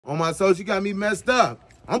On my soul, she got me messed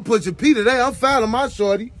up. I'm pushing P today. I'm filing my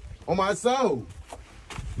shorty on my soul.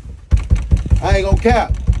 I ain't gonna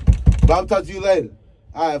cap. But I'll talk to you later.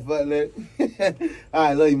 All right, fuck that. All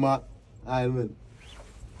right, love you, Ma. All right, later.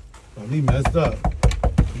 Got me messed up.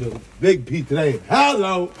 Big P today.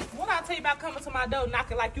 Hello. What I tell you about coming to my door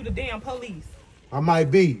knocking like you the damn police? I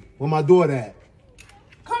might be. Where my daughter at?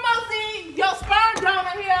 Come on, see. Your sperm donor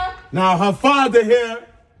here. Now, her father here.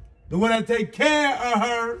 The one that take care of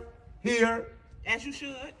her here. As you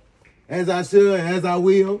should. As I should, as I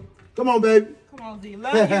will. Come on, baby. Come on, Z.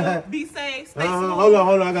 Love you. Be safe. Stay smooth. Hold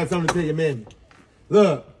on. I got something to tell you, man.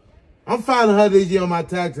 Look, I'm filing her this year on my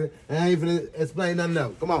taxes, and I ain't finna explain nothing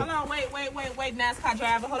else. Come on. Hold on, wait, NASCAR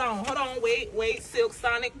driver. Hold on, wait, Silk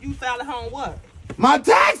Sonic. You filing her on what? My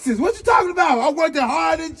taxes. What you talking about? I worked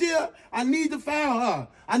hard this year. I need to file her.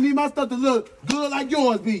 I need my stuff to look good like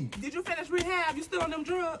yours be. Did you finish rehab? You still on them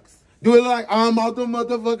drugs? Do it like I'm out the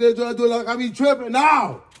motherfucking drugs. Do it like I be tripping.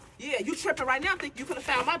 No. Yeah, you tripping right now. I think you could have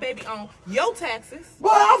found my baby on your taxes. Boy,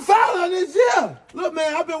 I'm filing her this year. Look,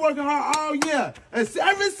 man, I've been working hard all year. And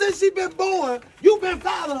ever since she been born, you been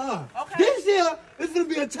filing her. Okay. This year, it's going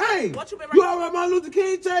to be a change. What you been You heard Martin Luther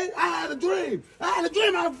King change? I had a dream. I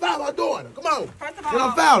would file my daughter. Come on. First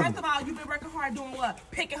of all, you been working hard doing what?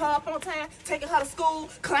 Picking her up on time, taking her to school,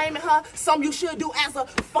 claiming her, something you should do as a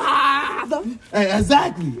father. Hey,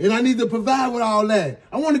 exactly. And I need to provide with all that.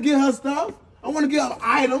 I want to get her stuff. I want to get her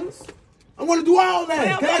items. I want to do all that.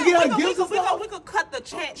 Well, Can I get her gifts and stuff? We could cut the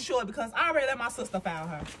chat short because I already let my sister file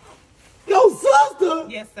her. Your sister?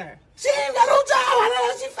 Yes, sir. She ain't got no job. How the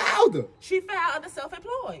hell she filed her? She filed under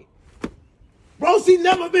self-employed. Bro, she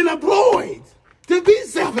never been employed. To be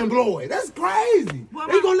self-employed. That's crazy. Well,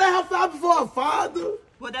 They gonna let her file before her father?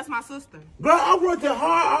 Well, that's my sister. Girl, I worked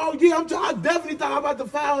hard all year. I definitely thought about to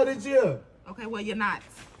file her this year. Okay, well, you're not.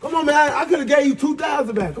 Come on, man. I could have gave you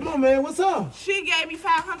 $2,000 back. Come on, man. What's up? She gave me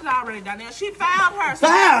 $500 already down there. She filed her.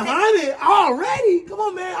 $500 already? Come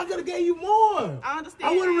on, man. I could have gave you more. I understand.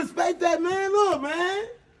 I wouldn't respect that, man. Look, man.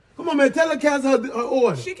 Come on, man. Tell her to cancel her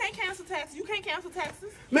order. She can't cancel taxes. You can't cancel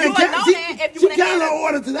taxes. Man, you she canceled her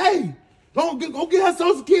order today. Go get her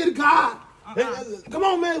Social Security card. Come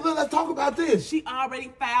on, man. Let's talk about this. She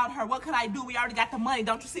already filed her. What could I do? We already got the money.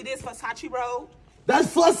 Don't you see this Versace road?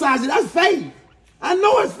 That's fuss-sizing. That's fake. I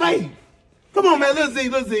know it's fake. Come on, man. Let's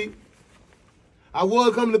see. I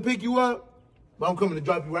was coming to pick you up, but I'm coming to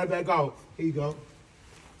drop you right back off. Here you go.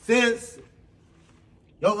 Since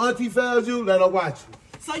your auntie failed you, let her watch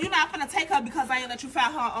you. So you're not gonna take her because I ain't let you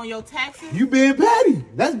file her on your taxes? You being petty.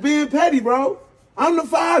 That's being petty, bro. I'm the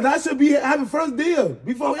father. I should be having first deal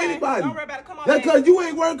before anybody. Don't worry about it. Come on, That's man. because you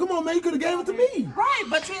ain't working. Come on, man. You could have gave it to me. Right,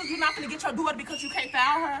 but you're not gonna get your daughter because you can't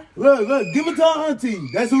file her. Look. Give it to her auntie.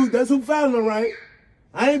 That's who filing her, right?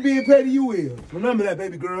 I ain't being petty. You will. Remember that,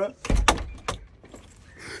 baby girl.